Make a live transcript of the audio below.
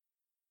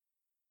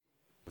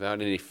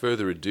Without any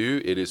further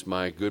ado, it is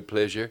my good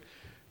pleasure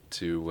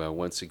to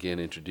once again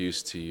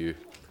introduce to you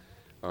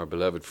our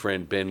beloved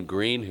friend Ben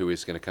Greene, who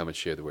is going to come and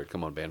share the word.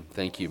 Come on, Ben.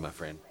 Thank you, my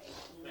friend.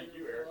 Thank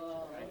you, Eric.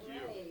 Thank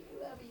you.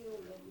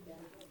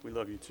 We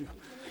love you too.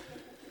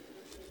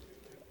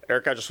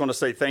 Eric, I just want to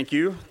say thank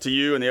you to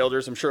you and the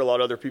elders. I'm sure a lot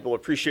of other people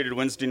appreciated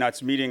Wednesday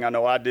night's meeting. I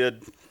know I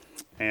did.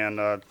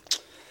 And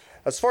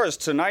as far as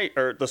tonight,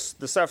 or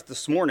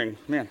this morning,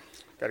 man,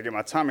 got to get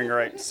my timing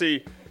right.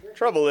 See,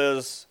 trouble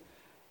is,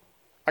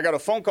 I got a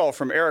phone call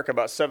from Eric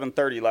about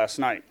 7:30 last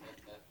night,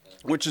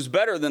 which is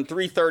better than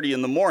 3:30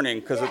 in the morning,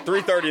 because at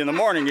 3:30 in the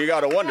morning, you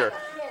got to wonder.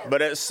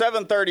 But at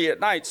 7:30 at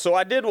night, so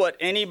I did what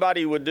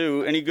anybody would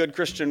do, any good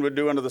Christian would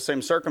do under the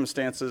same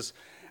circumstances.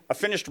 I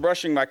finished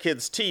brushing my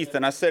kid's teeth,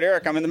 and I said,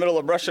 Eric, I'm in the middle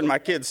of brushing my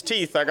kid's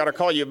teeth. I got to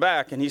call you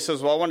back. And he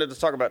says, well, I wanted to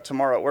talk about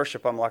tomorrow at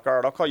worship. I'm like, all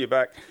right, I'll call you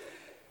back.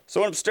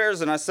 So I went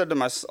upstairs, and I said to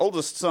my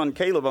oldest son,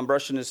 Caleb, I'm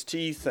brushing his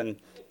teeth, and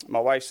my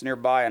wife's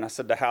nearby, and I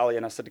said to Hallie,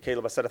 and I said to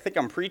Caleb, I said, I think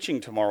I'm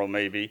preaching tomorrow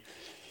maybe.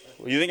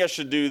 Well, you think I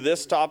should do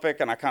this topic?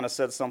 And I kind of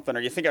said something, or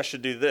you think I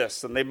should do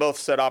this? And they both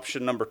said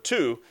option number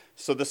 2,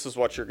 so this is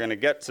what you're going to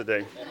get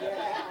today.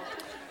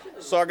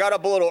 So I got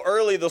up a little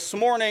early this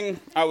morning.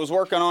 I was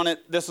working on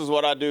it. This is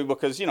what I do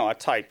because, I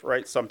type,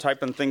 right? So I'm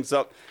typing things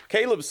up.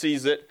 Caleb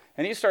sees it,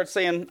 and he starts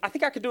saying, I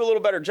think I could do a little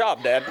better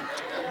job, Dad.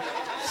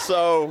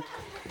 So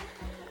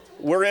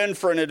we're in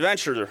for an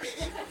adventure.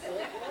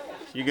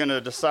 You're going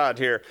to decide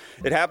here.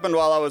 It happened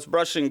while I was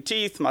brushing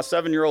teeth. My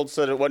 7-year-old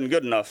said it wasn't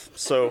good enough.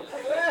 So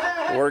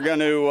we're going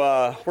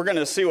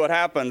to see what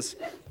happens.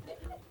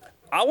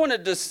 I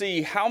wanted to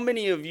see how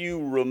many of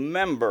you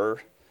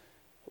remember,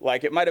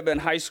 like it might have been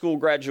high school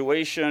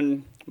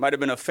graduation, might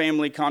have been a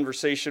family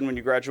conversation when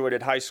you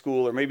graduated high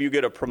school, or maybe you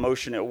get a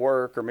promotion at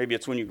work, or maybe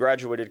it's when you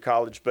graduated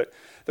college. But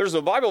there's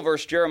a Bible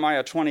verse,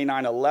 Jeremiah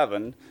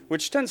 29:11,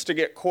 which tends to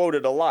get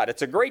quoted a lot.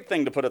 It's a great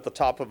thing to put at the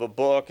top of a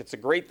book. It's a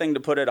great thing to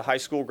put at a high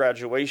school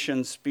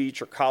graduation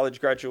speech or college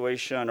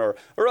graduation or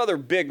other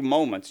big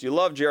moments. You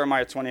love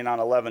Jeremiah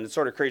 29:11. It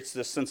sort of creates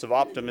this sense of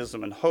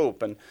optimism and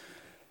hope. And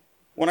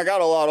when I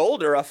got a lot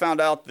older, I found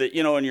out that,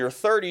 in your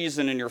 30s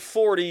and in your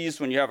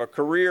 40s, when you have a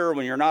career,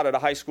 when you're not at a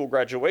high school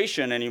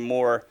graduation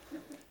anymore,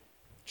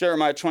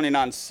 Jeremiah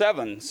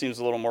 29:7 seems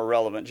a little more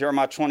relevant.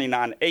 Jeremiah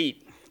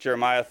 29:8,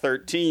 Jeremiah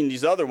 13,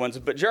 these other ones.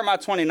 But Jeremiah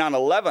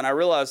 29:11, I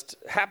realized,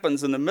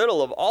 happens in the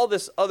middle of all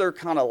this other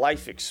kind of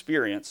life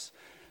experience.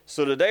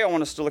 So today I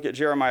want us to look at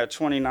Jeremiah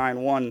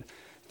 29:1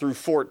 through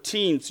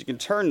 14, so you can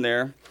turn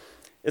there.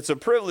 It's a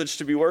privilege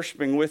to be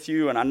worshiping with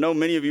you, and I know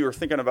many of you are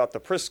thinking about the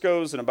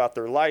Priscos and about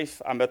their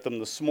life. I met them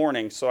this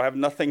morning, so I have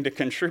nothing to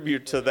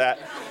contribute to that.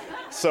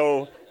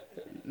 So,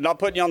 not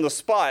putting you on the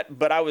spot,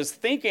 but I was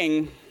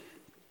thinking,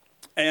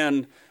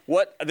 and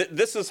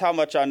this is how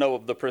much I know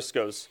of the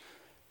Priscos.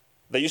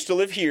 They used to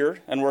live here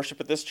and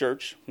worship at this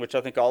church, which I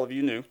think all of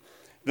you knew.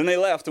 Then they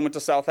left and went to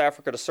South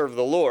Africa to serve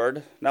the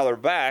Lord. Now they're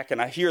back, and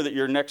I hear that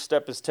your next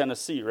step is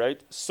Tennessee, right?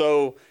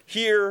 So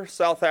here,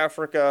 South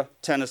Africa,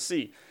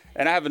 Tennessee.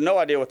 And I have no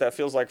idea what that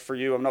feels like for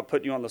you. I'm not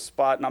putting you on the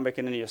spot, not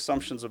making any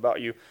assumptions about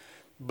you.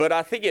 But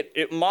I think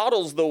it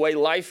models the way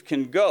life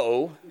can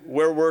go,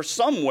 where we're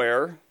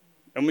somewhere,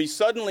 and we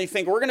suddenly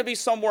think we're going to be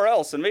somewhere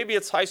else. And maybe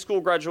it's high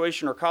school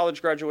graduation or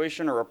college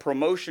graduation or a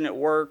promotion at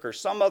work or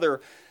some other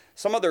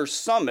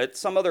summit,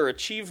 some other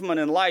achievement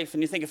in life.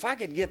 And you think, if I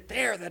could get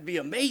there, that'd be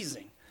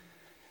amazing.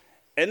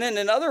 And then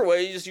in other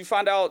ways, you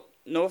find out,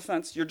 no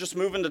offense, you're just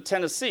moving to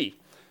Tennessee,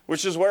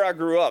 which is where I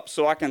grew up,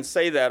 so I can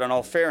say that in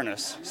all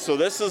fairness. So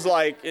this is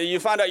like, you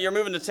find out you're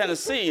moving to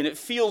Tennessee, and it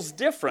feels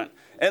different,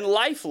 and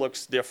life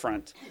looks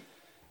different.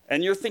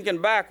 And you're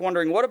thinking back,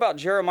 wondering, what about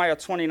Jeremiah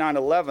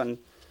 29:11?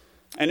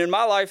 And in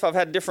my life, I've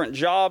had different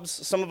jobs.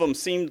 Some of them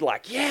seemed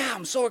like, yeah,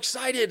 I'm so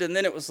excited, and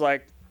then it was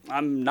like,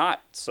 I'm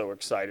not so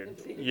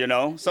excited,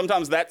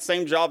 Sometimes that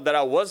same job that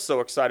I was so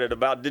excited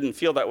about didn't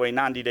feel that way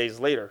 90 days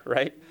later,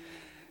 right?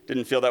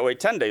 Didn't feel that way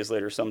 10 days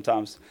later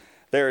sometimes.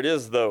 There it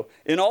is, though.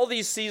 In all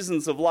these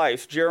seasons of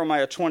life,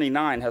 Jeremiah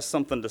 29 has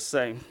something to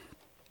say.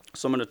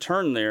 So I'm going to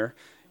turn there.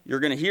 You're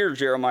going to hear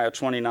Jeremiah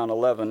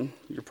 29:11.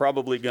 You're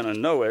probably going to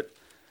know it,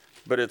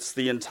 but it's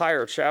the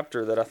entire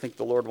chapter that I think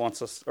the Lord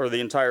wants us, or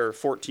the entire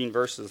 14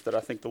 verses that I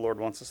think the Lord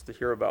wants us to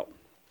hear about.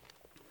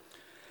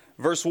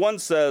 Verse 1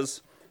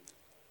 says,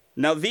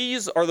 Now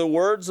these are the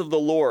words of the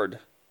Lord,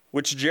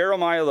 which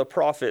Jeremiah the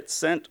prophet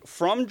sent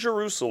from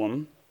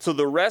Jerusalem to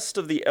the rest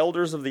of the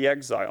elders of the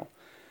exile,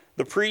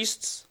 the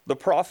priests, the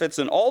prophets,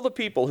 and all the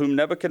people whom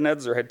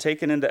Nebuchadnezzar had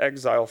taken into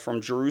exile from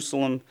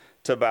Jerusalem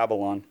to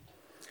Babylon.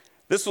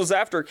 This was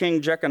after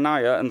King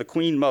Jeconiah and the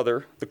queen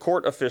mother, the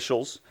court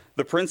officials,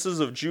 the princes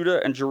of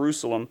Judah and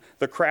Jerusalem,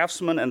 the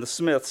craftsmen and the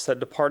smiths had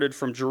departed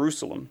from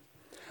Jerusalem.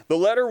 The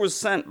letter was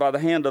sent by the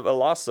hand of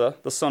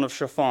Elasah, the son of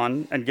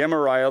Shaphan, and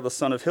Gemariah, the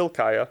son of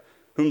Hilkiah,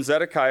 whom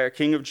Zedekiah,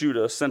 king of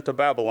Judah, sent to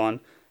Babylon,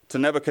 to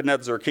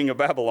Nebuchadnezzar, king of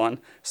Babylon,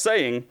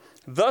 saying,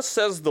 Thus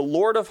says the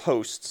Lord of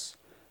hosts,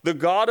 the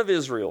God of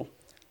Israel,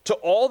 to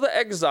all the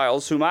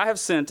exiles whom I have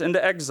sent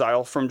into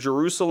exile from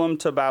Jerusalem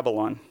to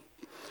Babylon.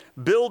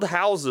 Build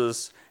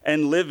houses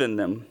and live in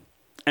them,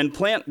 and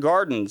plant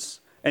gardens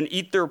and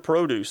eat their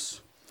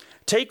produce.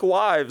 Take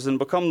wives and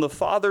become the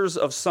fathers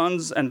of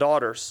sons and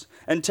daughters,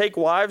 and take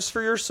wives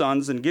for your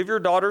sons and give your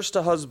daughters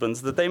to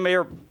husbands that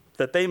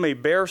they may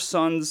bear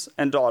sons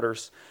and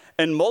daughters,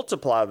 and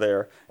multiply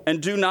there,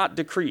 and do not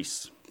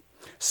decrease.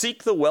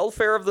 Seek the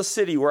welfare of the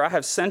city where I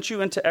have sent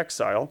you into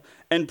exile,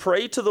 and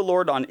pray to the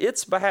Lord on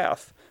its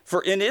behalf,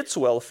 for in its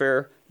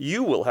welfare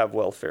you will have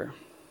welfare.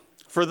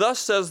 For thus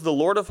says the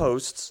Lord of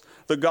hosts,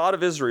 the God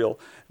of Israel,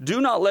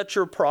 do not let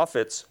your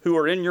prophets who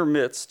are in your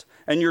midst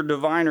and your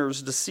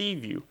diviners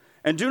deceive you,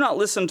 and do not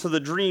listen to the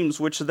dreams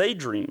which they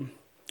dream.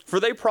 For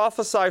they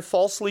prophesy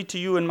falsely to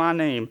you in my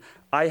name.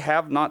 I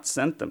have not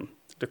sent them,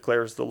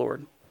 declares the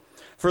Lord.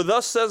 For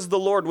thus says the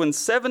Lord, when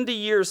 70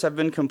 years have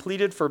been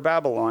completed for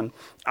Babylon,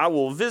 I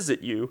will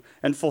visit you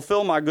and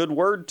fulfill my good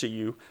word to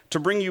you, to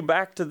bring you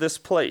back to this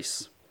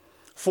place.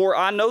 For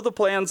I know the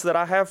plans that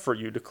I have for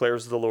you,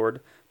 declares the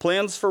Lord,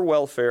 plans for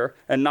welfare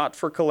and not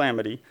for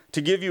calamity,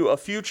 to give you a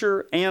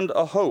future and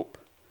a hope.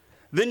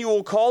 Then you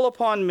will call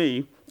upon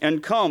me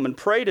and come and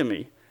pray to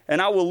me,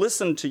 and I will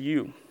listen to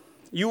you.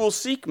 You will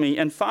seek me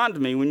and find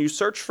me when you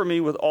search for me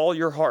with all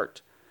your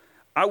heart.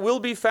 I will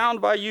be found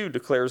by you,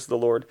 declares the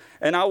Lord,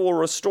 and I will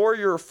restore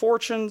your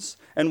fortunes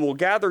and will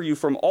gather you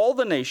from all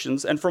the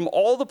nations and from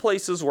all the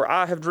places where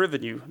I have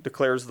driven you,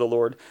 declares the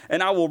Lord,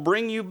 and I will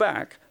bring you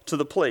back to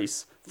the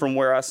place from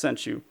where I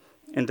sent you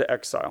into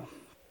exile.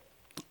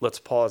 Let's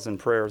pause in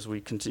prayer as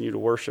we continue to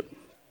worship.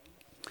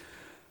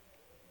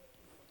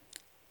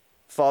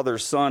 Father,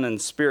 Son, and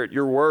Spirit,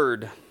 your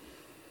word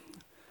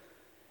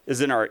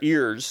is in our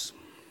ears,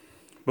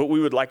 but we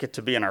would like it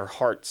to be in our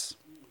hearts.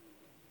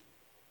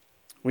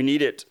 We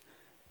need it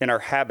in our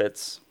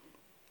habits.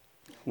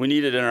 We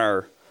need it in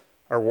our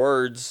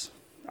words,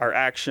 our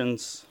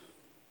actions,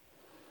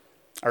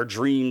 our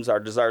dreams, our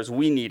desires.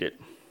 We need it.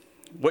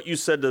 What you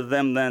said to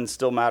them then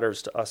still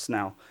matters to us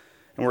now.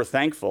 And we're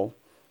thankful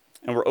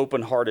and we're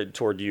open-hearted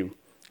toward you.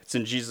 It's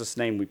in Jesus'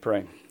 name we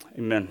pray.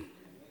 Amen.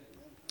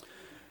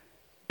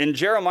 In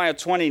Jeremiah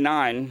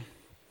 29,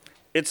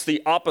 it's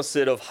the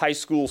opposite of high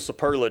school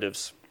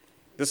superlatives.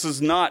 This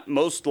is not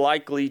most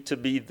likely to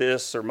be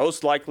this or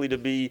most likely to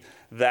be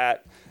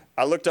that.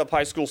 I looked up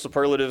high school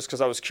superlatives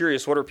because I was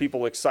curious, what are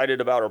people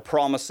excited about or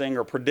promising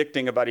or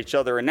predicting about each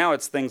other? And now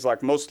it's things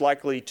like most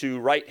likely to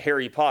write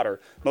Harry Potter,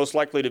 most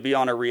likely to be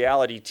on a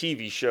reality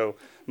TV show,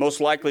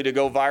 most likely to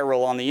go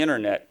viral on the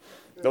internet.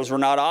 Those were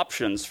not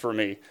options for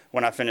me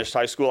when I finished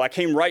high school. I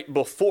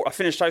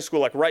finished high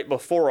school like right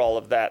before all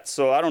of that.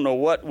 So I don't know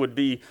what would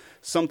be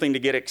something to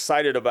get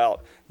excited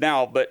about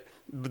now, but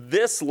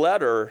this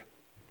letter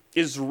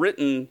is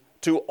written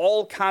to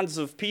all kinds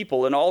of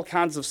people in all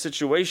kinds of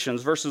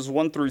situations. Verses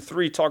 1 through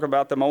 3 talk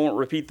about them. I won't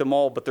repeat them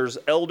all, but there's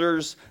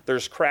elders,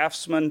 there's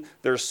craftsmen,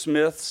 there's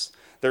smiths,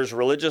 there's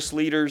religious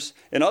leaders.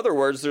 In other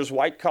words, there's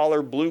white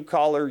collar, blue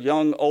collar,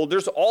 young, old.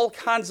 There's all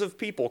kinds of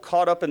people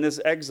caught up in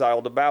this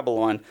exile to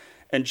Babylon.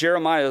 And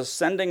Jeremiah is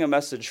sending a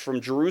message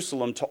from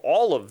Jerusalem to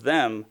all of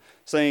them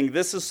saying,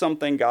 this is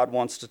something God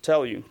wants to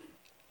tell you.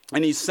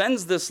 And he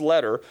sends this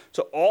letter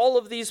to all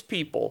of these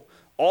people,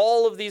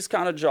 all of these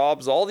kind of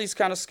jobs, all these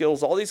kind of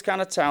skills, all these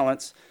kind of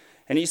talents.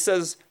 And he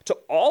says to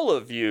all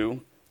of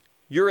you,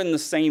 you're in the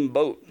same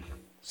boat.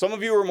 Some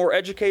of you are more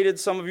educated.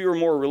 Some of you are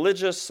more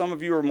religious. Some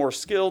of you are more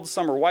skilled.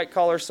 Some are white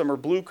collar. Some are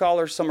blue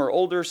collar. Some are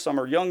older. Some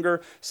are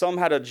younger. Some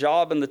had a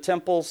job in the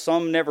temple.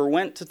 Some never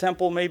went to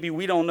temple. Maybe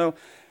we don't know.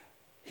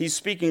 He's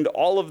speaking to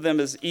all of them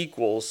as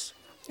equals.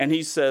 And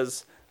he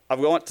says, I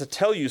want to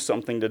tell you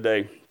something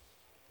today.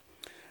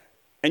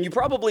 And you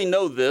probably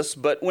know this,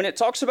 but when it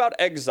talks about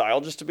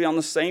exile, just to be on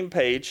the same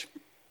page,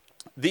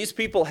 these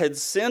people had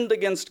sinned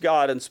against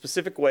God in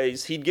specific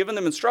ways. He'd given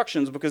them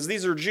instructions because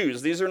these are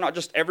Jews. These are not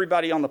just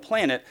everybody on the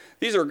planet.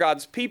 These are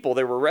God's people.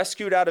 They were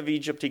rescued out of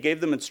Egypt. He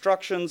gave them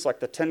instructions like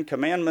the 10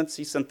 Commandments.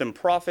 He sent them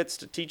prophets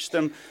to teach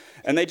them.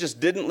 And they just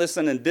didn't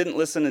listen and didn't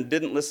listen and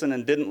didn't listen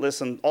and didn't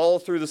listen all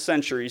through the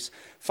centuries.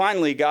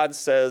 Finally, God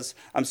says,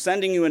 I'm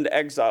sending you into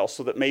exile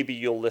so that maybe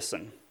you'll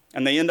listen.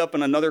 And they end up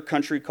in another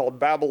country called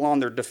Babylon.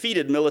 They're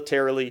defeated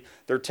militarily.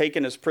 They're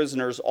taken as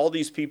prisoners. All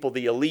these people,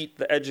 the elite,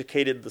 the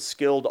educated, the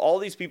skilled, all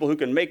these people who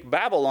can make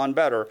Babylon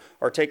better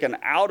are taken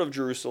out of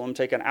Jerusalem,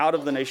 taken out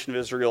of the nation of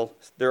Israel.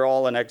 They're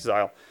all in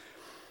exile.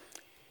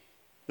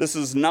 This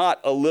is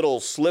not a little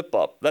slip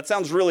up. That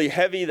sounds really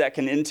heavy. That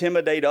can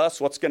intimidate us.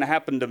 What's going to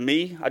happen to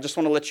me? I just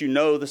want to let you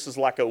know this is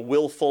like a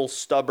willful,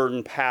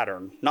 stubborn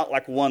pattern, not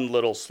like one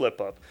little slip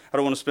up. I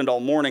don't want to spend all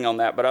morning on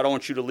that, but I don't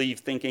want you to leave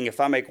thinking if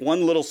I make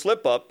one little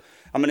slip up,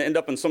 I'm going to end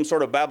up in some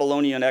sort of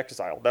Babylonian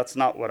exile. That's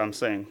not what I'm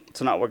saying.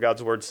 It's not what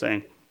God's word's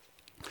saying.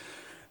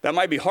 That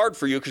might be hard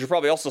for you because you're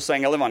probably also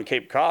saying I live on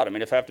Cape Cod. I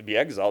mean, if I have to be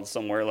exiled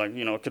somewhere,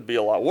 it could be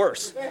a lot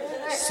worse.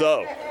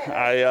 So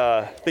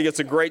I think it's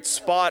a great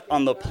spot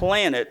on the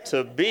planet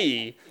to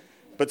be,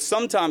 but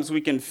sometimes we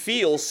can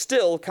feel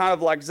still kind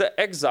of like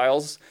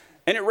exiles,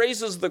 and it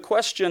raises the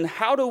question,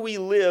 how do we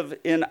live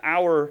in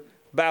our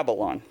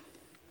Babylon?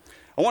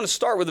 I want to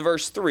start with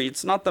verse 3.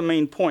 It's not the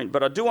main point,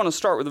 but I do want to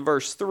start with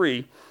verse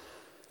 3.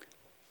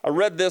 I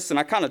read this and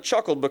I kind of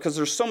chuckled because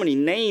there's so many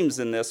names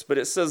in this, but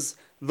it says,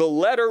 the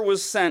letter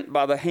was sent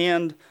by the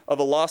hand of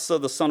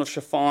Elasa the son of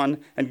Shaphan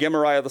and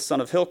Gemariah the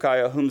son of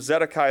Hilkiah, whom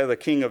Zedekiah the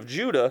king of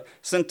Judah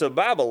sent to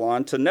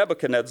Babylon to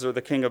Nebuchadnezzar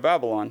the king of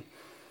Babylon.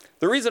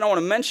 The reason I want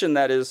to mention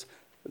that is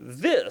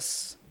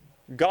this,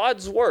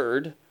 God's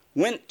word,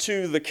 went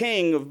to the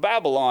king of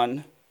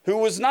Babylon, who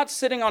was not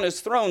sitting on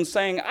his throne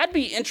saying, I'd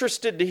be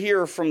interested to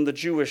hear from the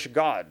Jewish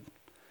God.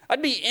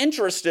 I'd be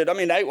interested. I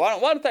mean, why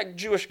don't that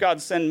Jewish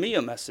God send me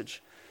a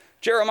message?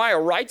 Jeremiah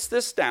writes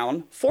this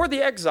down for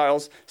the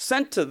exiles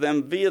sent to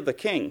them via the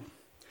king.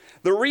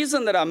 The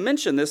reason that I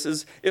mention this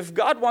is if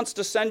God wants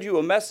to send you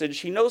a message,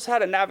 he knows how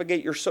to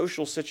navigate your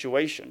social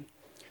situation.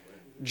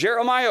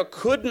 Jeremiah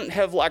couldn't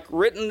have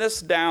written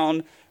this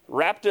down,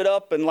 wrapped it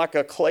up in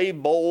a clay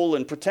bowl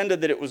and pretended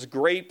that it was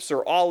grapes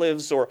or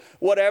olives or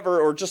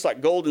whatever, or just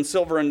gold and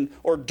silver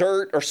or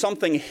dirt or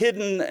something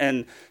hidden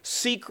and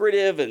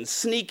secretive and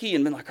sneaky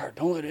and been all right,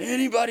 don't let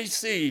anybody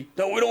see.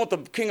 We don't want the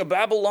king of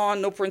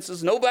Babylon, no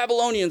princes, no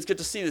Babylonians get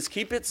to see this.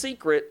 Keep it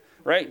secret,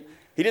 right?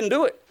 He didn't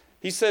do it.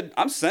 He said,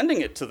 I'm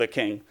sending it to the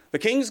king. The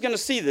king's going to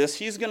see this.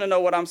 He's going to know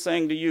what I'm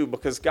saying to you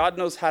because God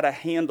knows how to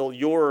handle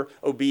your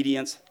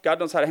obedience. God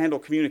knows how to handle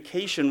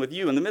communication with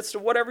you in the midst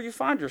of whatever you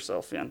find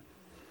yourself in.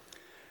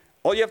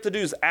 All you have to do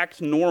is act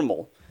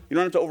normal. You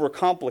don't have to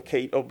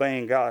overcomplicate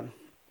obeying God.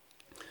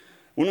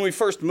 When we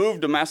first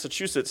moved to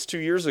Massachusetts 2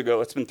 years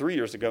ago, it's been 3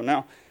 years ago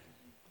now,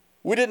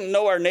 we didn't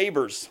know our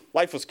neighbors.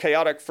 Life was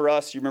chaotic for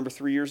us. You remember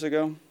 3 years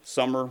ago?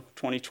 Summer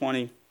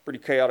 2020, pretty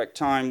chaotic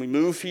time. We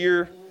moved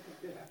here,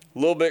 a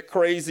little bit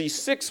crazy.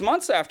 6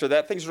 months after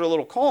that, things were a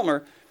little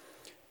calmer,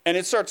 and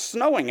it starts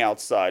snowing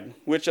outside,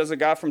 which as a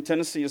guy from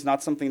Tennessee is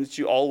not something that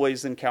you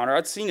always encounter.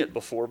 I'd seen it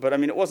before, but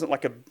it wasn't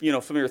like a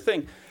familiar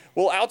thing.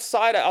 Well,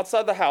 outside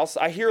the house,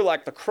 I hear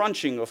the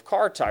crunching of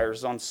car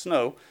tires on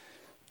snow.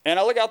 And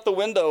I look out the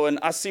window and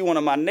I see one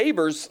of my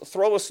neighbors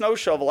throw a snow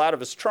shovel out of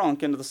his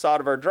trunk into the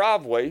side of our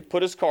driveway,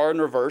 put his car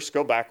in reverse,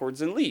 go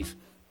backwards and leave.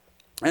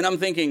 And I'm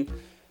thinking,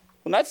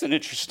 well, that's an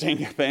interesting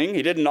thing.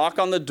 He didn't knock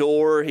on the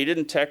door. He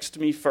didn't text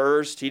me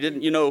first. He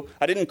didn't,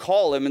 I didn't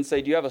call him and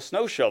say, do you have a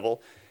snow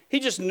shovel? He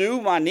just knew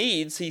my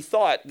needs. He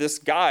thought this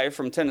guy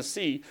from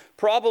Tennessee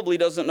probably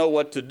doesn't know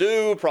what to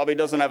do, probably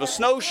doesn't have a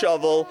snow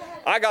shovel.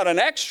 I got an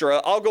extra.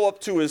 I'll go up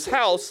to his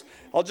house.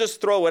 I'll just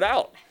throw it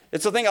out.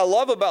 It's the thing I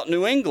love about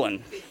New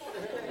England.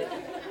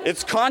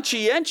 It's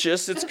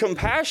conscientious, it's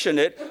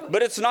compassionate,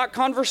 but it's not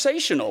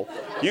conversational.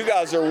 You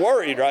guys are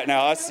worried right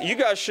now. You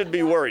guys should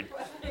be worried.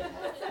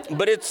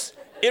 But it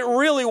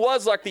really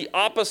was the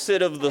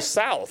opposite of the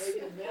South.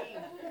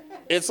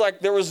 It's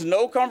there was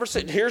no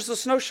conversation. Here's the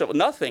snow shovel.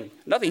 Nothing.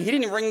 He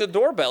didn't even ring the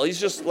doorbell. He's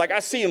just I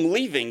see him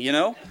leaving,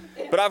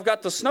 But I've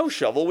got the snow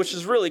shovel, which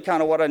is really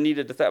kind of what I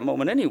needed at that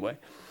moment anyway.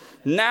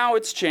 Now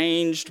it's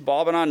changed.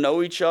 Bob and I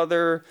know each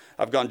other.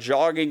 I've gone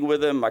jogging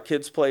with him. My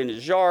kids play in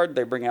his yard.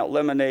 They bring out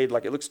lemonade.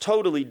 It looks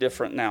totally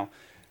different now.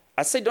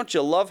 I say, don't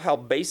you love how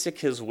basic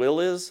his will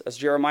is? As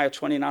Jeremiah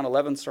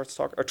 29 starts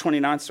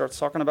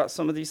talking about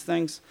some of these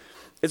things.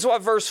 It's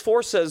what verse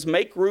 4 says,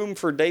 make room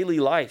for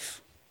daily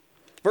life.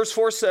 Verse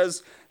 4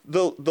 says,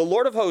 the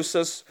Lord of hosts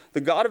says,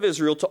 the God of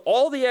Israel, to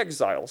all the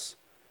exiles,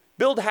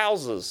 build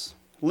houses,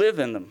 live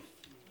in them.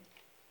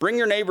 Bring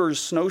your neighbors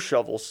snow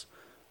shovels,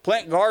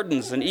 plant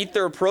gardens and eat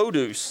their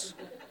produce.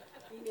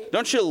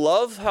 Don't you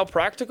love how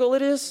practical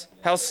it is?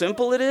 How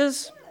simple it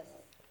is?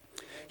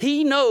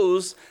 He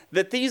knows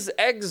that these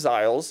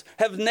exiles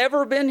have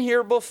never been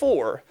here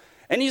before,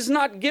 and he's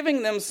not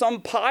giving them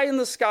some pie in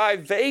the sky,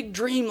 vague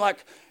dream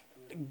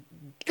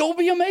go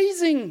be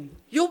amazing.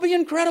 You'll be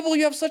incredible.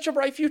 You have such a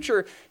bright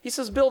future. He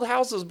says, build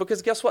houses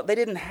because guess what? They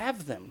didn't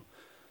have them.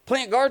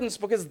 Plant gardens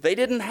because they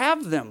didn't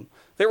have them.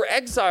 They were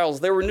exiles.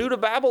 They were new to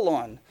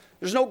Babylon.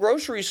 There's no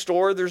grocery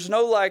store. There's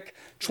no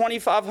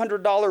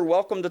 $2,500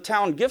 welcome to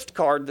town gift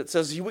card that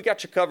says, we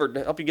got you covered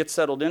to help you get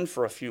settled in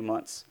for a few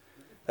months.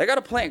 They got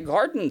to plant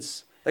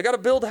gardens. They got to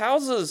build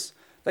houses.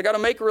 They got to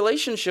make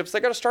relationships. They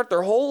got to start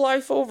their whole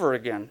life over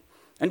again.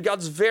 And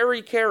God's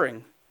very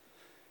caring.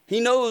 He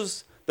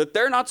knows that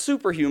they're not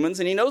superhumans,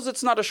 and he knows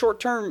it's not a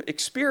short-term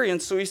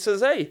experience, so he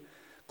says, hey,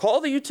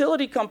 call the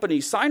utility company,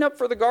 sign up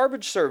for the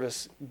garbage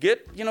service,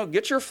 get your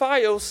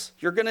FiOS,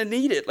 you're going to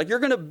need it. You're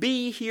going to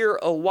be here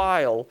a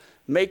while,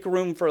 make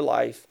room for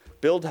life,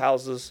 build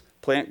houses,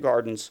 plant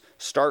gardens,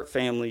 start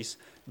families,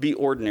 be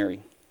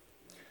ordinary.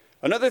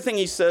 Another thing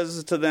he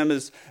says to them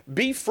is,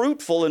 be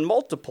fruitful and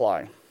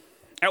multiply.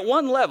 At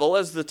one level,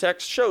 as the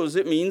text shows,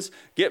 it means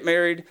get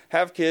married,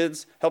 have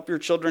kids, help your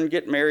children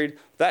get married,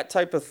 that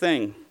type of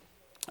thing.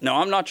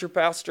 Now, I'm not your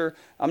pastor.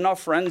 I'm not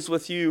friends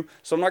with you,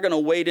 so I'm not going to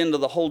wade into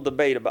the whole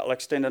debate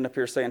about standing up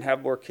here saying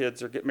have more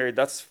kids or get married.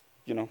 That's,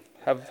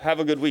 have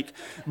a good week.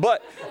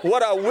 But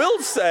what I will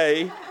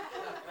say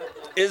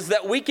is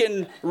that we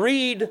can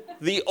read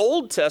the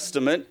Old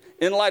Testament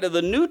in light of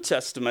the New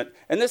Testament.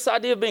 And this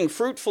idea of being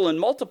fruitful and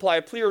multiply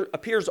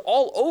appears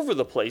all over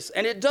the place.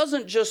 And it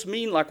doesn't just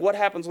mean like what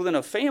happens within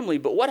a family,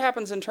 but what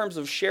happens in terms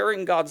of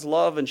sharing God's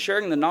love and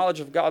sharing the knowledge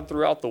of God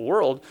throughout the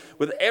world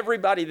with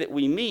everybody that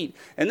we meet.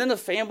 And then the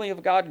family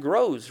of God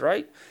grows,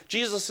 right?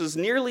 Jesus is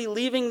nearly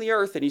leaving the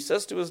earth, and he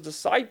says to his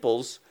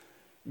disciples,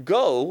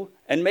 go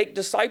and make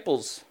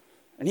disciples.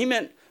 And he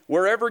meant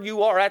wherever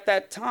you are at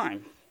that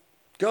time.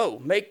 Go,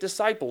 make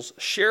disciples,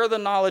 share the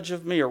knowledge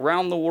of me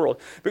around the world.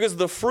 Because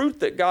the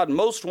fruit that God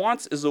most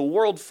wants is a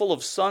world full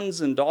of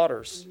sons and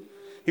daughters.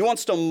 He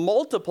wants to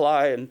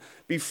multiply and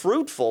be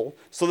fruitful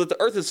so that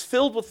the earth is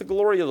filled with the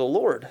glory of the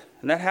Lord.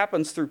 And that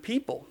happens through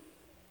people.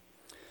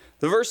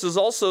 The verses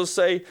also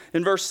say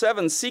in verse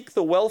 7, seek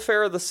the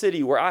welfare of the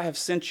city where I have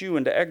sent you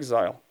into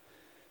exile.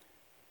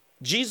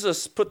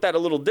 Jesus put that a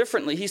little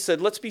differently. He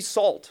said, let's be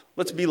salt,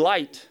 let's be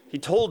light. He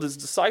told his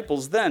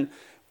disciples then,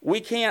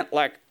 we can't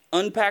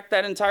unpack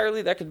that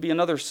entirely. That could be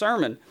another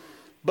sermon.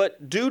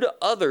 But do to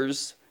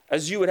others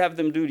as you would have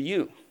them do to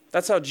you.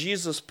 That's how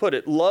Jesus put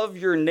it. Love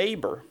your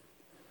neighbor.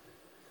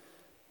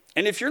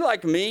 And if you're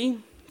like me,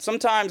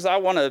 sometimes I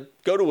want to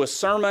go to a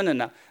sermon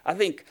and I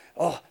think,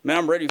 oh man,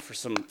 I'm ready for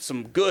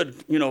some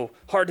good,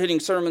 hard-hitting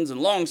sermons and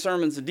long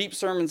sermons and deep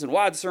sermons and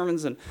wide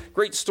sermons and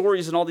great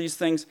stories and all these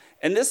things.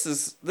 And this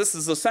is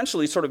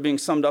essentially sort of being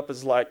summed up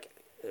as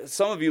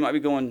some of you might be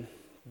going,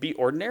 be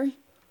ordinary?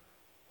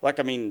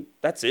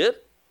 That's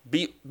it?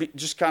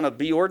 Just kind of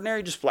be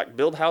ordinary, just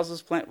build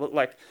houses, plant,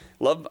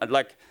 love,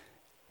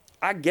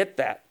 I get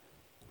that.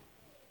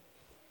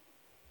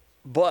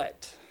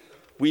 But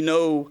we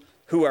know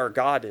who our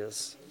God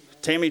is.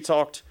 Tammy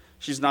talked,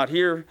 she's not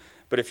here,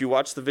 but if you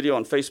watch the video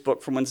on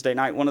Facebook from Wednesday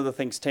night, one of the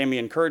things Tammy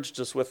encouraged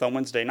us with on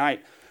Wednesday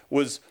night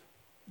was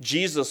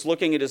Jesus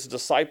looking at his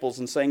disciples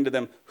and saying to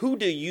them, who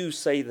do you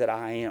say that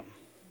I am?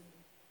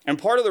 And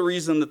part of the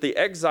reason that the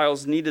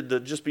exiles needed to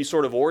just be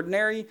sort of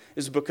ordinary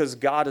is because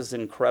God is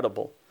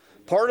incredible.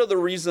 Part of the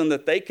reason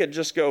that they could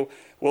just go,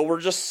 well, we're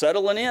just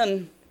settling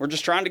in. We're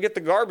just trying to get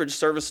the garbage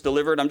service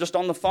delivered. I'm just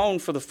on the phone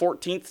for the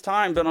 14th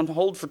time, been on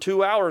hold for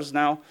 2 hours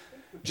now.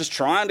 Just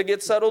trying to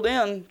get settled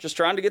in, just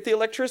trying to get the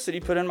electricity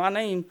put in my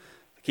name.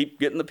 I keep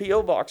getting the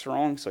P.O. box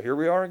wrong, so here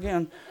we are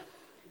again.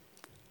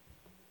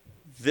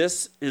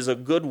 This is a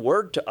good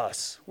word to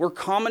us. We're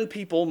common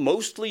people,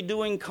 mostly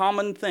doing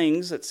common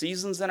things at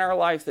seasons in our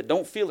life that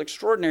don't feel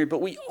extraordinary,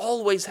 but we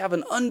always have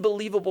an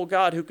unbelievable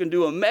God who can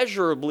do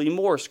immeasurably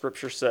more,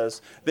 Scripture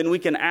says, than we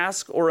can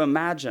ask or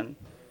imagine.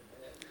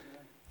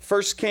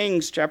 1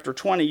 Kings chapter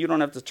 20, you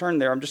don't have to turn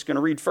there, I'm just going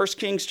to read. 1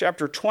 Kings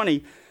chapter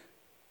 20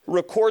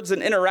 records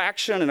an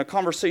interaction and a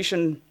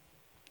conversation.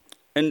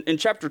 In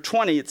chapter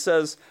 20, it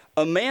says,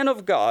 a man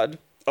of God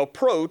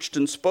approached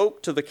and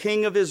spoke to the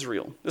king of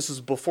Israel. This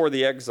is before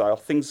the exile.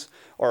 Things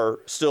are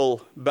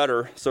still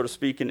better, so to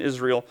speak, in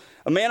Israel.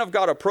 A man of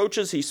God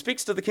approaches. He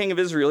speaks to the king of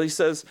Israel. He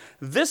says,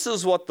 this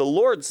is what the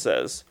Lord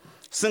says.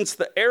 Since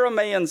the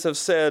Arameans have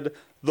said,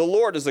 the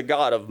Lord is a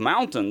God of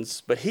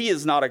mountains, but he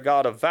is not a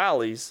God of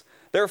valleys.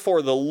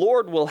 Therefore, the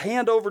Lord will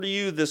hand over to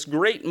you this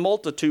great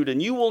multitude, and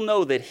you will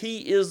know that he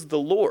is the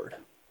Lord.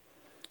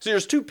 So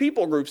there's two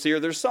people groups here.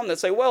 There's some that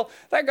say, well,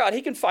 that God,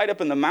 he can fight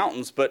up in the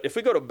mountains, but if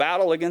we go to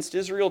battle against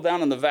Israel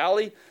down in the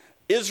valley,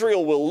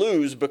 Israel will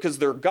lose because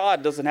their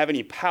God doesn't have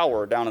any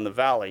power down in the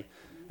valley.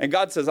 And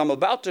God says, I'm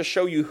about to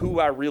show you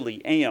who I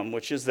really am,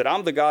 which is that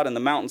I'm the God in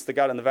the mountains, the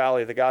God in the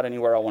valley, the God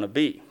anywhere I want to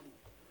be.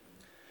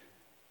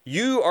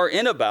 You are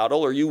in a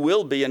battle, or you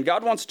will be, and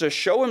God wants to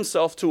show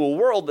himself to a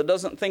world that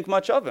doesn't think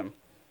much of him.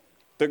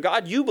 The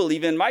God you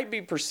believe in might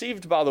be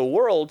perceived by the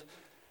world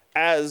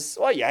as,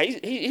 well, yeah,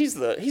 he's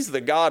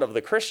the God of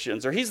the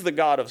Christians, or he's the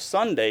God of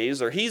Sundays,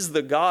 or he's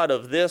the God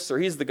of this, or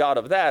he's the God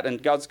of that.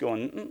 And God's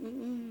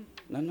going,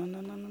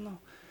 no.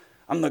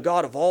 I'm the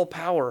God of all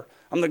power.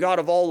 I'm the God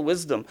of all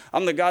wisdom.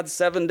 I'm the God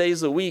 7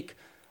 days a week.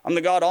 I'm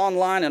the God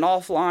online and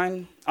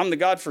offline. I'm the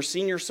God for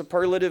senior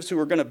superlatives who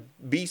are going to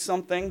be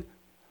something.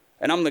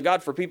 And I'm the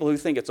God for people who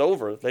think it's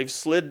over. They've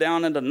slid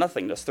down into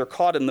nothingness. They're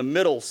caught in the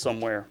middle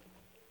somewhere.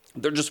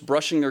 They're just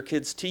brushing their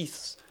kids'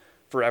 teeth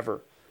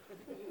forever.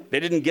 They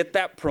didn't get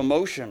that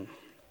promotion.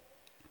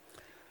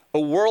 A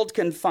world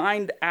can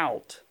find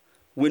out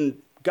when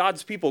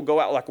God's people go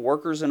out like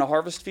workers in a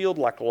harvest field,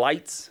 like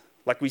lights,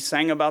 like we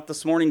sang about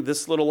this morning,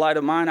 this little light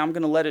of mine, I'm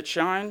going to let it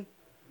shine.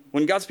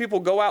 When God's people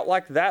go out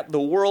like that, the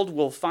world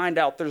will find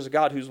out there's a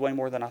God who's way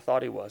more than I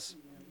thought he was.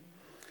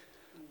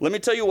 Let me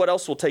tell you what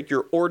else will take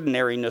your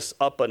ordinariness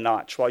up a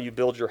notch while you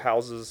build your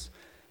houses,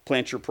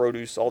 plant your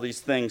produce, all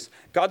these things.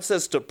 God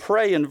says to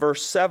pray in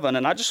verse 7,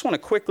 and I just want to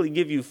quickly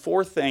give you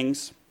 4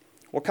 things.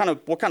 What kind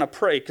of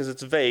pray, because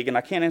it's vague, and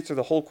I can't answer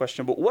the whole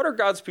question, but what are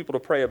God's people to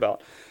pray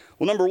about?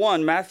 Well, number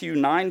 1, Matthew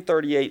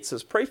 9:38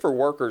 says, pray for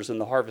workers in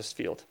the harvest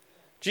field.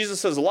 Jesus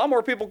says, a lot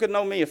more people could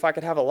know me if I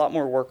could have a lot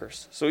more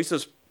workers. So he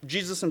says,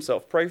 Jesus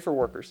himself, pray for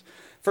workers.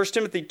 1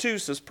 Timothy 2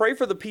 says, pray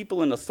for the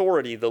people in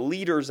authority, the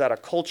leaders at a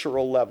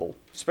cultural level,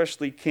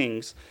 especially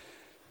kings.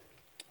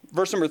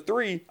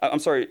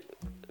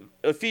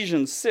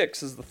 Ephesians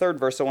 6 is the third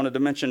verse I wanted to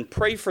mention.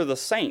 Pray for the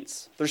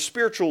saints. There's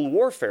spiritual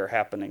warfare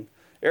happening.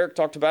 Eric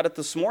talked about it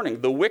this morning.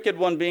 The wicked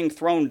one being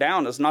thrown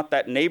down is not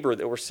that neighbor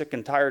that we're sick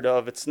and tired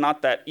of. It's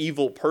not that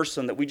evil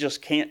person that we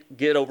just can't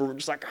get over. We're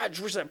just like, God,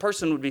 I wish that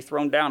person would be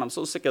thrown down. I'm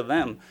so sick of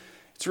them.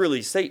 It's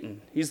really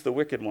Satan. He's the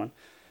wicked one.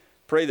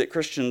 Pray that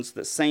Christians,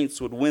 that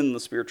saints would win the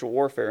spiritual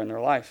warfare in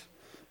their life.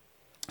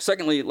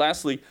 Secondly,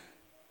 lastly,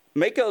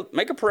 make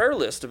a prayer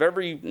list of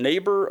every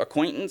neighbor,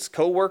 acquaintance,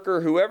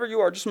 coworker, whoever you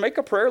are. Just make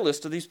a prayer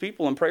list of these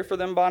people and pray for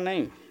them by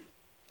name.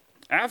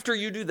 After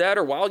you do that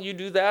or while you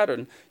do that,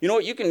 and you know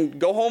what, you can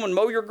go home and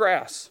mow your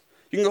grass.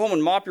 You can go home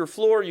and mop your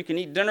floor. You can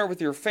eat dinner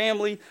with your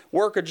family,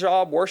 work a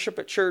job, worship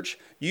at church,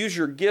 use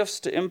your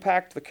gifts to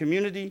impact the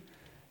community.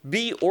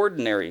 Be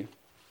ordinary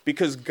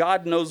because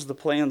God knows the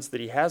plans that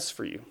he has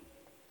for you.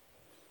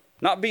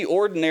 Not be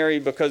ordinary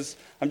because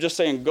I'm just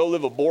saying go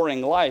live a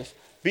boring life.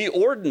 Be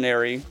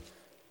ordinary.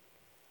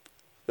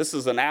 This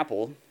is an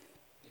apple.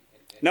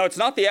 No, it's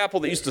not the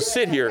apple that used to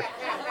sit here.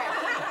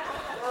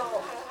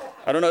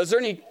 I don't know. Is there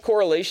any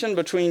correlation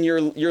between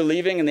your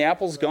leaving and the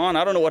apple's gone?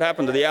 I don't know what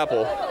happened to the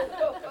apple.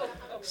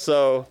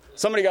 So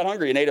somebody got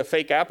hungry and ate a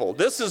fake apple.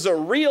 This is a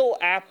real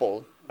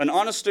apple, an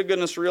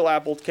honest-to-goodness real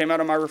apple. It came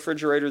out of my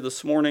refrigerator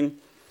this morning.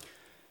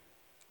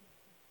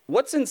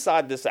 What's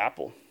inside this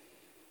apple?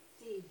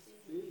 Seeds.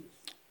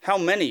 How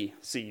many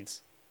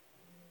seeds?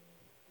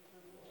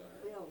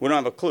 We don't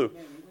have a clue.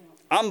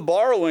 I'm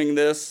borrowing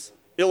this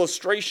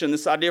illustration,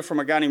 this idea from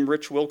a guy named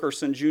Rich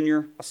Wilkerson Jr.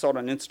 I saw it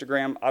on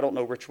Instagram. I don't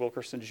know Rich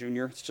Wilkerson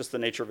Jr. It's just the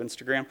nature of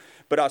Instagram.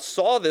 But I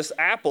saw this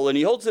apple, and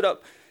he holds it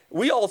up.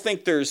 We all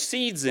think there's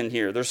seeds in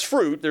here. There's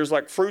fruit. There's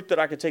like fruit that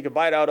I could take a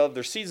bite out of.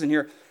 There's seeds in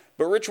here.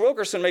 But Rich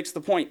Wilkerson makes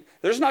the point,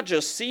 there's not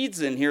just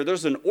seeds in here.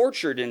 There's an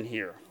orchard in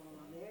here.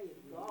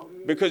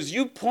 Because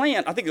you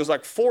plant, I think there's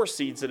like 4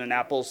 seeds in an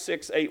apple,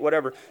 6, 8,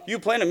 whatever. You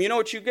plant them, you know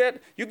what you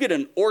get? You get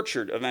an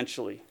orchard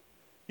eventually.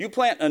 You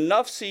plant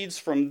enough seeds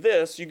from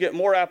this, you get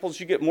more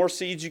apples, you get more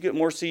seeds, you get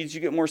more seeds,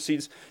 you get more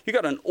seeds. You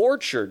got an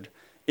orchard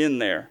in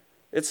there.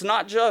 It's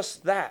not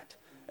just that.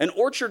 And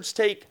orchards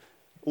take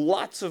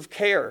lots of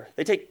care.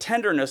 They take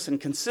tenderness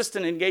and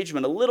consistent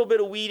engagement, a little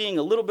bit of weeding,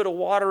 a little bit of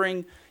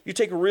watering. You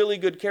take really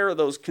good care of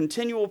those,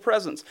 continual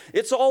presence.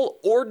 It's all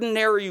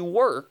ordinary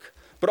work,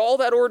 but all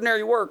that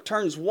ordinary work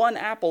turns one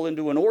apple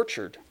into an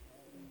orchard.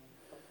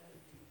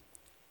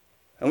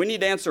 And we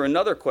need to answer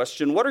another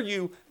question. What are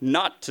you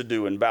not to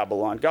do in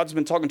Babylon? God's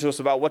been talking to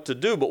us about what to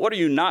do, but what are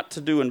you not to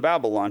do in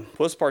Babylon?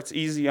 Well, this part's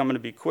easy. I'm going to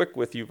be quick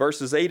with you.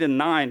 Verses 8 and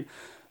 9.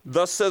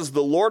 Thus says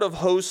the Lord of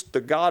hosts,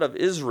 the God of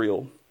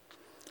Israel,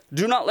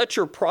 do not let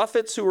your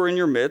prophets who are in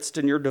your midst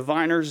and your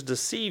diviners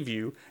deceive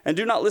you, and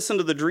do not listen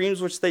to the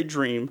dreams which they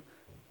dream,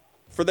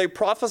 for they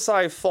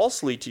prophesy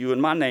falsely to you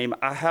in my name.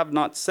 I have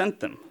not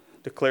sent them,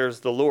 declares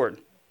the Lord.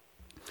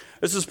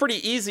 This is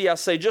pretty easy, I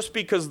say, just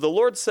because the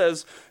Lord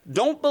says,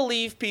 don't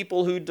believe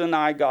people who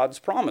deny God's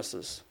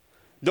promises.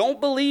 Don't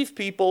believe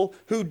people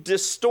who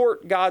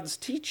distort God's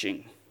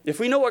teaching. If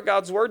we know what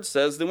God's word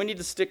says, then we need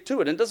to stick to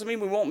it. And it doesn't mean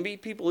we won't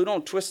meet people who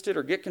don't twist it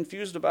or get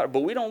confused about it,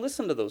 but we don't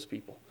listen to those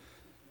people.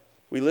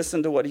 We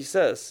listen to what he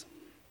says.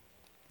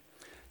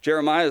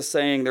 Jeremiah is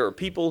saying there are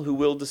people who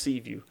will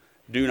deceive you.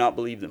 Do not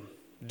believe them.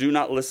 Do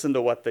not listen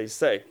to what they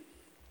say.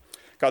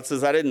 God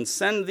says, I didn't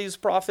send these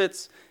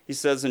prophets. He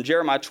says in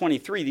Jeremiah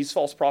 23, these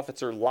false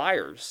prophets are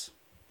liars.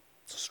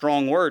 It's a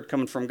strong word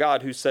coming from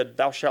God who said,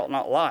 thou shalt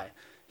not lie.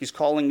 He's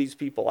calling these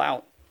people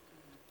out.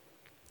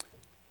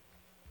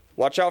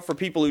 Watch out for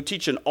people who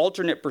teach an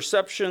alternate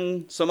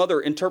perception, some other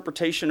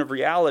interpretation of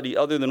reality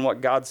other than what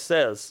God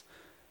says.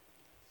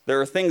 There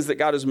are things that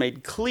God has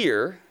made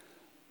clear.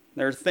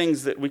 There are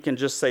things that we can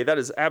just say, that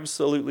is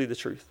absolutely the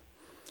truth.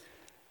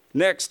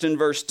 Next, in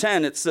verse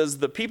 10, it says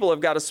the people have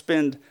got to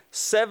spend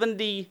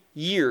 70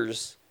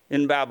 years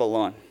in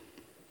Babylon.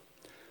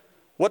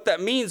 What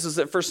that means is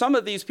that for some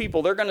of these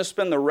people, they're going to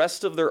spend the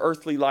rest of their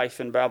earthly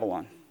life in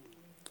Babylon.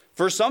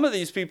 For some of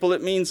these people,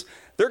 it means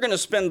they're going to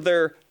spend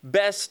their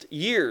best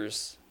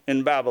years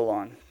in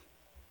Babylon.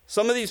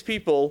 Some of these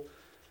people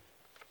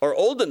are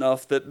old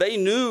enough that they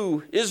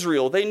knew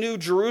Israel, they knew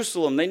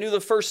Jerusalem, they knew the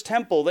first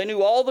temple, they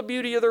knew all the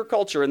beauty of their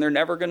culture, and they're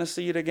never going to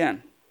see it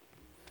again.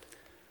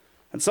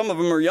 And some of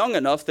them are young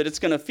enough that it's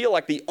going to feel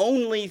like the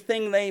only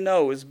thing they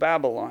know is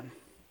Babylon.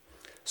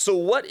 So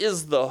what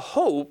is the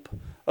hope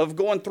of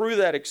going through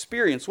that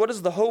experience? What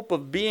is the hope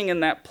of being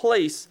in that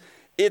place?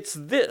 It's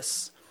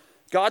this.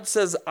 God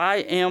says, I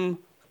am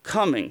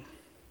coming.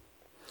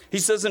 He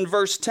says in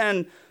verse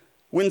 10,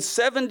 when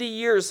 70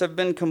 years have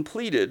been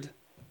completed,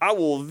 I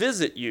will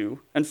visit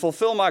you and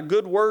fulfill my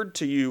good word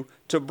to you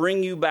to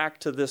bring you back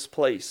to this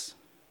place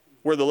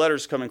where the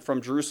letter's coming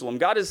from, Jerusalem.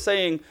 God is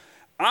saying,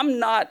 I'm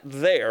not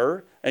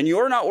there, and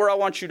you're not where I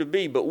want you to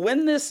be. But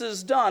when this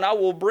is done, I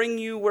will bring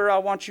you where I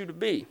want you to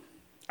be.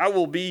 I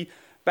will be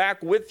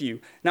back with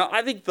you. Now,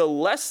 I think the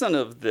lesson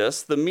of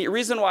this, the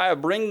reason why I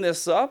bring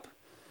this up,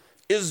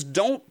 is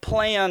don't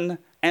plan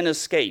an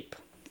escape.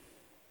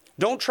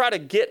 Don't try to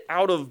get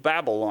out of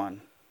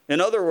Babylon.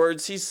 In other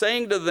words, he's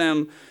saying to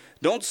them,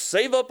 Don't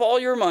save up all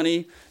your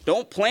money.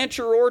 Don't plant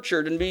your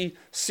orchard and be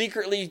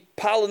secretly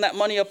piling that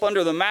money up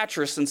under the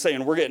mattress and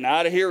saying, we're getting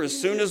out of here as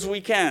soon as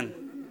we can.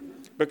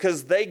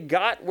 Because they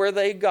got where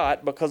they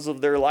got because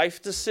of their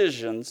life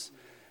decisions,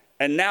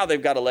 and now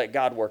they've got to let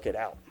God work it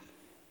out.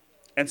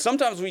 And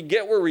sometimes we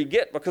get where we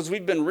get because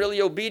we've been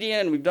really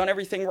obedient and we've done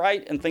everything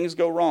right and things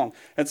go wrong.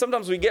 And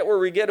sometimes we get where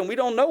we get and we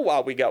don't know why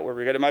we got where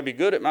we get. It might be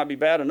good, it might be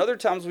bad. And other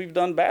times we've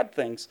done bad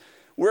things.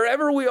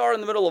 Wherever we are in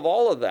the middle of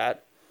all of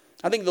that,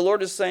 I think the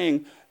Lord is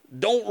saying,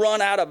 don't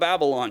run out of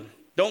Babylon.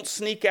 Don't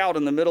sneak out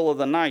in the middle of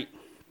the night.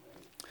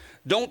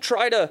 Don't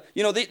try to,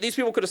 these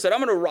people could have said, I'm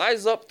going to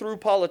rise up through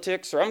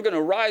politics, or I'm going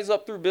to rise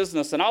up through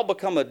business, and I'll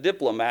become a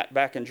diplomat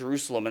back in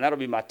Jerusalem, and that'll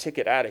be my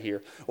ticket out of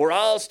here. Or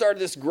I'll start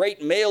this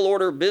great mail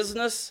order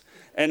business,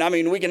 and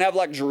we can have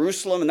like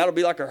Jerusalem, and that'll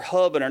be like our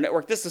hub and our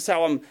network. This is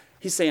how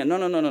he's saying,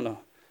 no.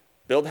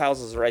 Build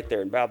houses right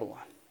there in Babylon.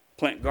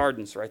 Plant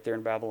gardens right there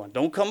in Babylon.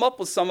 Don't come up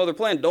with some other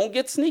plan. Don't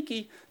get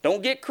sneaky.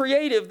 Don't get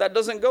creative. That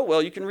doesn't go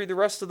well. You can read the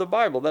rest of the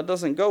Bible. That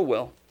doesn't go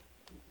well.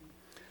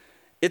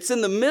 It's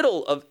in the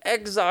middle of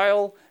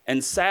exile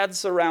and sad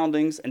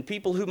surroundings and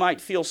people who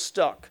might feel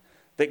stuck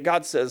that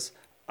God says,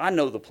 I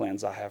know the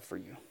plans I have for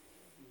you.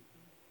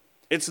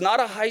 It's not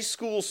a high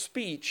school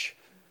speech,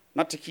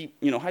 not to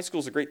keep, high school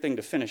is a great thing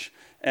to finish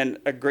and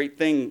a great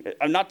thing,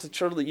 not to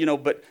totally,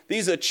 but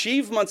these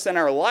achievements in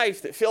our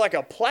life that feel like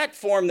a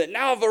platform that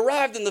now have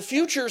arrived and the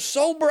future is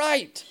so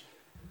bright.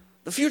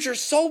 The future is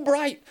so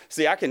bright.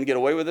 See, I can get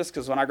away with this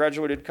because when I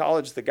graduated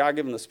college, the guy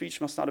giving the speech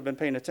must not have been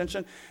paying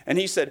attention. And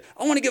he said,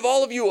 I want to give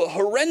all of you a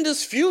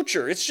horrendous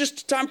future. It's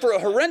just time for a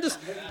horrendous.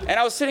 And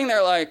I was sitting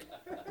there like,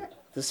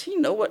 does he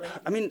know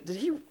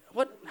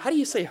how do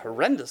you say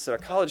horrendous at a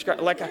college guy?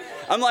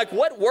 I'm like,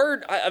 what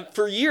word?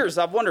 For years,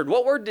 I've wondered,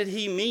 what word did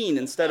he mean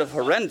instead of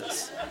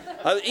horrendous?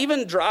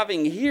 Even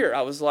driving here,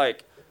 I was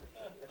like,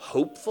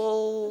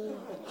 hopeful,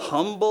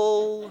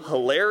 humble,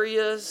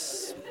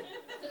 hilarious.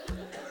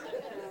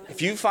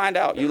 If you find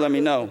out, you let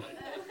me know.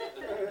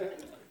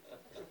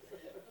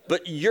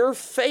 But your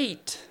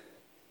fate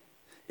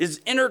is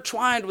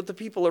intertwined with the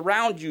people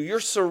around you. Your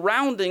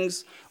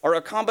surroundings are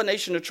a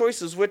combination of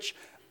choices which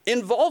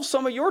involve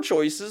some of your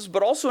choices,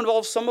 but also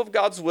involve some of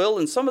God's will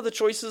and some of the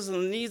choices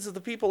and the needs of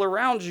the people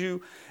around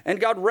you. And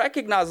God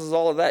recognizes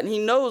all of that. And he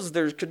knows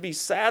there could be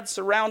sad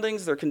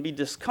surroundings. There can be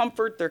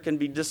discomfort. There can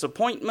be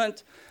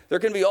disappointment. There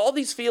can be all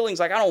these feelings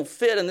like I don't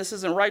fit and this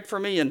isn't right for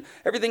me and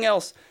everything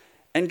else.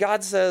 And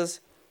God says,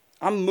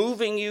 I'm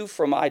moving you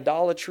from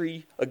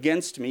idolatry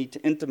against me to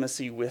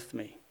intimacy with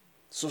me.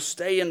 So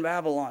stay in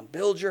Babylon,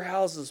 build your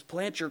houses,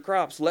 plant your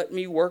crops, let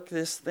me work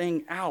this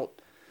thing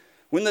out.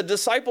 When the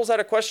disciples had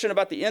a question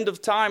about the end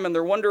of time and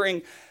they're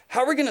wondering,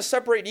 how are we going to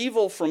separate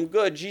evil from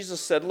good?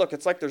 Jesus said, look,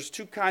 it's like there's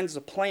two kinds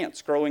of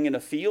plants growing in a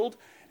field,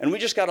 and we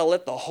just got to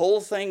let the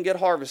whole thing get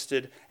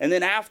harvested. And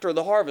then after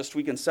the harvest,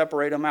 we can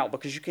separate them out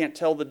because you can't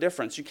tell the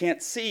difference. You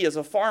can't see as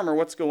a farmer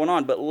what's going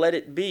on, but let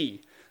it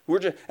be.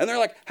 And they're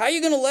like, how are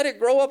you going to let it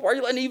grow up? Why are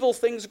you letting evil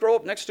things grow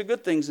up next to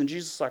good things? And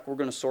Jesus is like, we're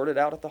going to sort it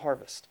out at the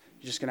harvest.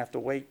 You're just going to have to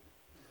wait.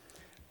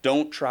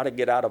 Don't try to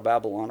get out of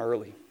Babylon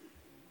early.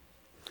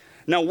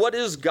 Now, what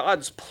is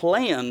God's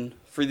plan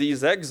for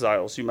these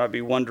exiles? You might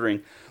be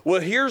wondering.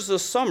 Well, here's the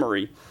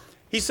summary.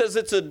 He says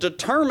it's a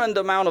determined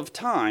amount of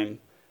time.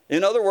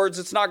 In other words,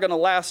 it's not going to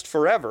last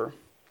forever.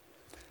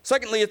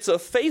 Secondly, it's a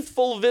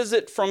faithful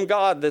visit from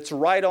God that's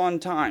right on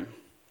time.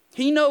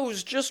 He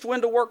knows just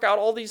when to work out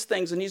all these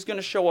things, and he's going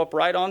to show up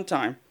right on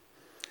time.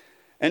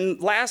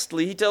 And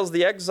lastly, he tells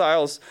the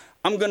exiles,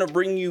 I'm going to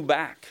bring you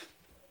back.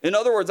 In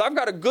other words, I've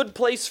got a good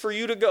place for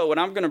you to go, and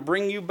I'm going to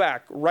bring you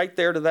back right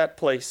there to that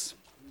place.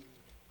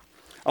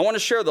 I want to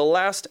share the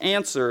last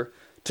answer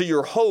to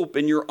your hope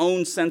in your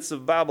own sense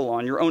of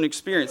Babylon, your own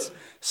experience.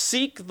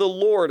 Seek the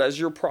Lord as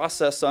your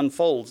process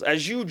unfolds.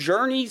 As you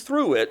journey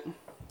through it,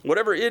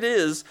 whatever it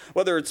is,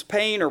 whether it's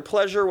pain or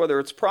pleasure, whether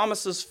it's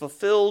promises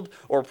fulfilled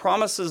or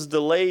promises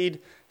delayed,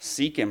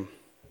 seek him.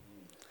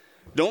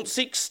 Don't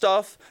seek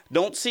stuff.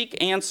 Don't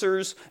seek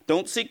answers.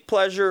 Don't seek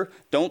pleasure.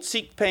 Don't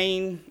seek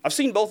pain. I've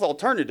seen both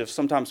alternatives.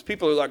 Sometimes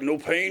people are like, no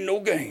pain, no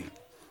gain.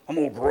 I'm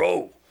going to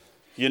grow.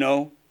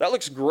 That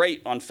looks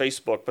great on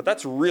Facebook, but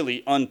that's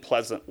really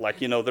unpleasant,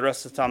 the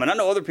rest of the time. And I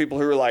know other people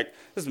who are like,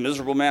 this is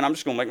miserable, man. I'm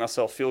just going to make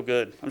myself feel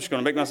good. I'm just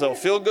going to make myself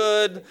feel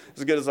good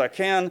as I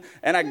can.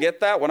 And I get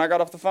that. When I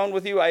got off the phone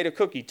with you, I ate a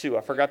cookie too.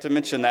 I forgot to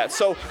mention that.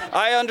 So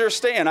I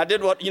understand. I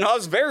did I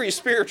was very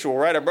spiritual,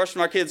 right? I brushed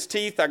my kids'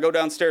 teeth. I go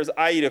downstairs.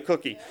 I eat a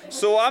cookie.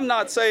 So I'm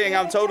not saying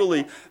I'm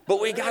totally,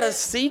 but we got to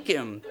seek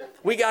him.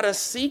 We got to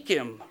seek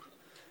him.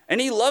 And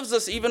he loves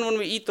us even when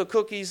we eat the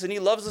cookies, and he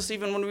loves us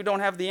even when we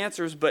don't have the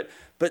answers, but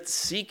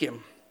seek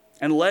him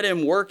and let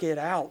him work it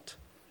out.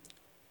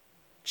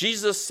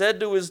 Jesus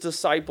said to his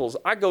disciples,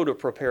 I go to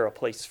prepare a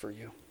place for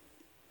you.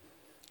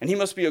 And he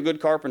must be a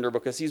good carpenter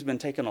because he's been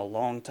taking a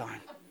long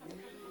time.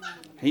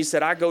 And he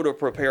said, I go to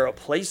prepare a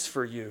place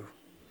for you.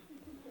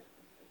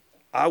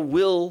 I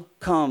will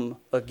come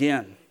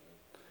again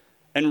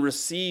and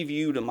receive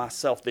you to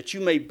myself, that you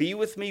may be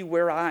with me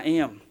where I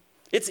am.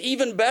 It's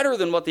even better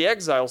than what the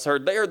exiles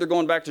heard. They heard they're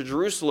going back to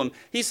Jerusalem.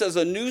 He says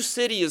a new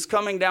city is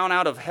coming down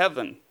out of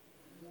heaven.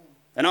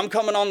 And I'm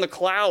coming on the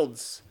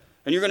clouds.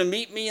 And you're going to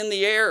meet me in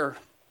the air.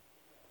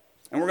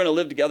 And we're going to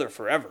live together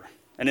forever.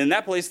 And in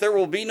that place there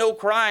will be no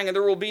crying and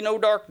there will be no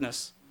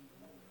darkness.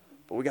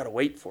 But we got to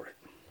wait for it.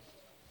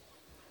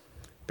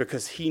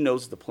 Because he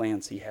knows the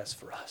plans he has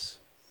for us.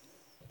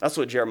 That's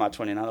what Jeremiah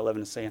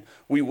 29:11 is saying.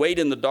 We wait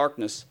in the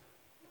darkness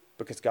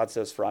because God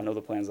says, for I know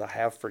the plans I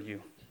have for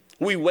you.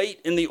 We wait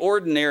in the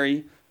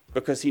ordinary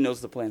because he knows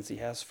the plans he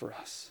has for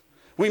us.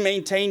 We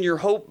maintain our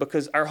hope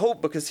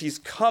because he's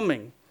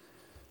coming.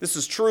 This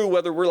is true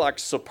whether we're like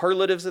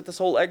superlatives at this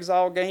whole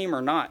exile game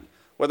or not.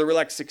 Whether we're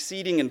like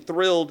succeeding and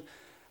thrilled.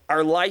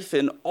 Our life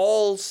in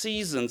all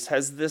seasons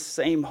has this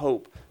same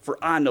hope. For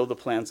I know the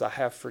plans I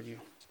have for you.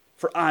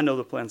 For I know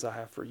the plans I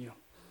have for you.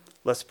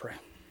 Let's pray.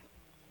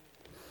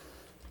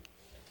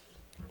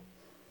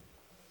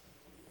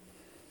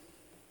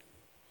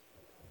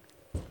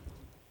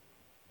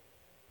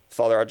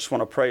 Father, I just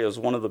want to pray as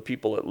one of the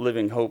people at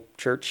Living Hope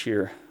Church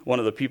here, one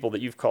of the people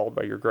that you've called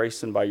by your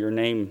grace and by your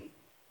name.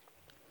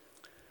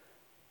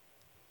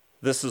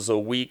 This is a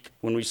week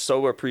when we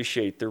so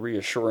appreciate the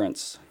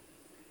reassurance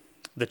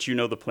that you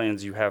know the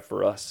plans you have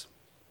for us.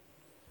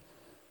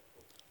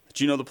 That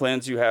you know the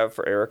plans you have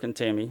for Eric and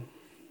Tammy.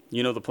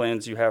 You know the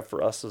plans you have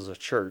for us as a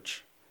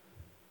church.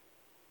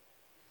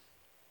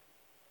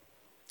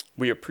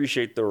 We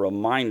appreciate the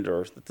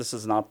reminder that this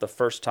is not the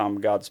first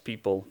time God's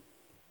people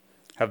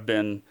have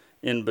been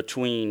in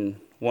between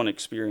one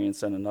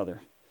experience and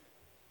another,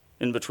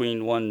 in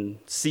between one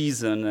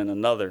season and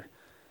another.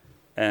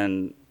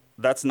 And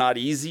that's not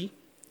easy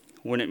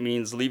when it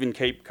means leaving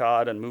Cape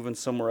Cod and moving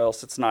somewhere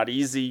else. It's not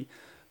easy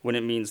when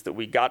it means that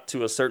we got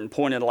to a certain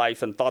point in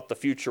life and thought the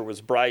future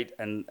was bright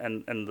and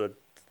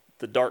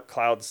the dark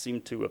clouds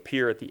seem to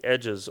appear at the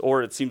edges,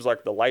 or it seems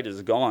like the light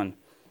is gone.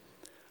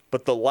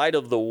 But the light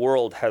of the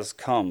world has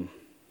come,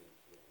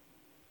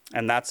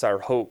 and that's our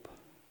hope.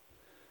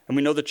 And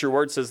we know that your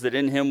word says that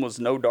in him was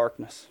no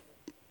darkness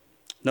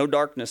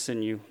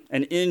in you.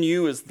 And in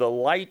you is the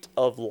light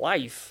of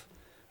life,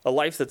 a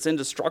life that's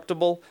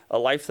indestructible, a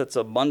life that's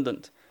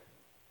abundant.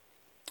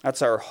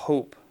 That's our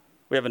hope.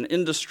 We have an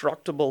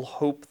indestructible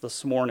hope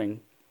this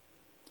morning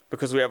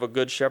because we have a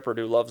good shepherd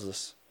who loves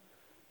us.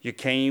 You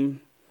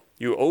came,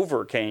 you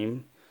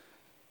overcame,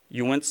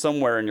 you went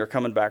somewhere and you're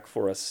coming back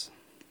for us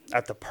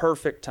at the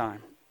perfect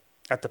time,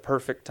 at the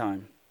perfect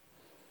time.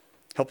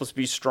 Help us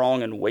be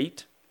strong and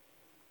wait.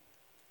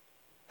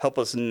 Help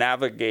us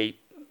navigate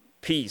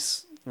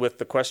peace with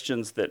the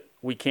questions that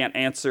we can't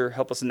answer.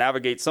 Help us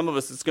navigate. Some of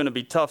us, it's going to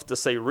be tough to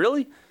say,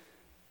 really?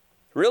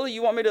 Really?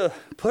 You want me to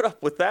put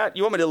up with that?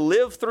 You want me to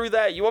live through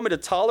that? You want me to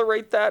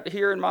tolerate that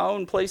here in my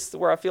own place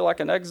where I feel like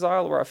an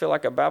exile, where I feel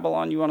like a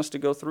Babylon? You want us to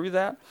go through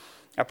that?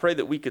 I pray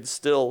that we could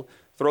still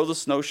throw the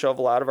snow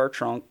shovel out of our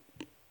trunk.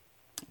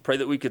 Pray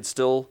that we could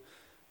still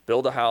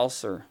build a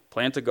house or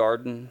plant a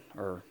garden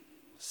or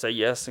say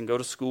yes and go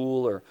to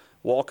school or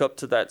walk up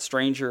to that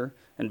stranger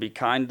and be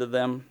kind to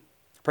them.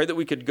 Pray that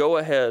we could go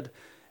ahead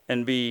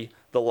and be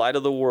the light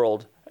of the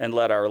world and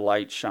let our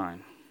light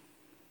shine.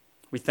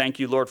 We thank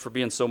you, Lord, for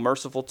being so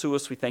merciful to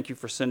us. We thank you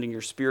for sending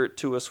your Spirit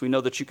to us. We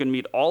know that you can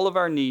meet all of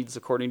our needs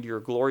according to your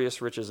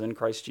glorious riches in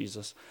Christ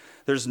Jesus.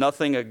 There's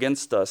nothing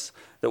against us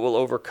that will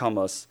overcome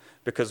us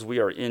because we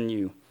are in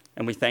you.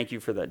 And we thank you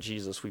for that,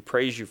 Jesus. We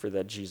praise you for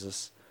that,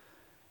 Jesus.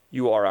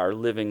 You are our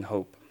living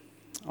hope.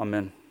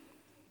 Amen.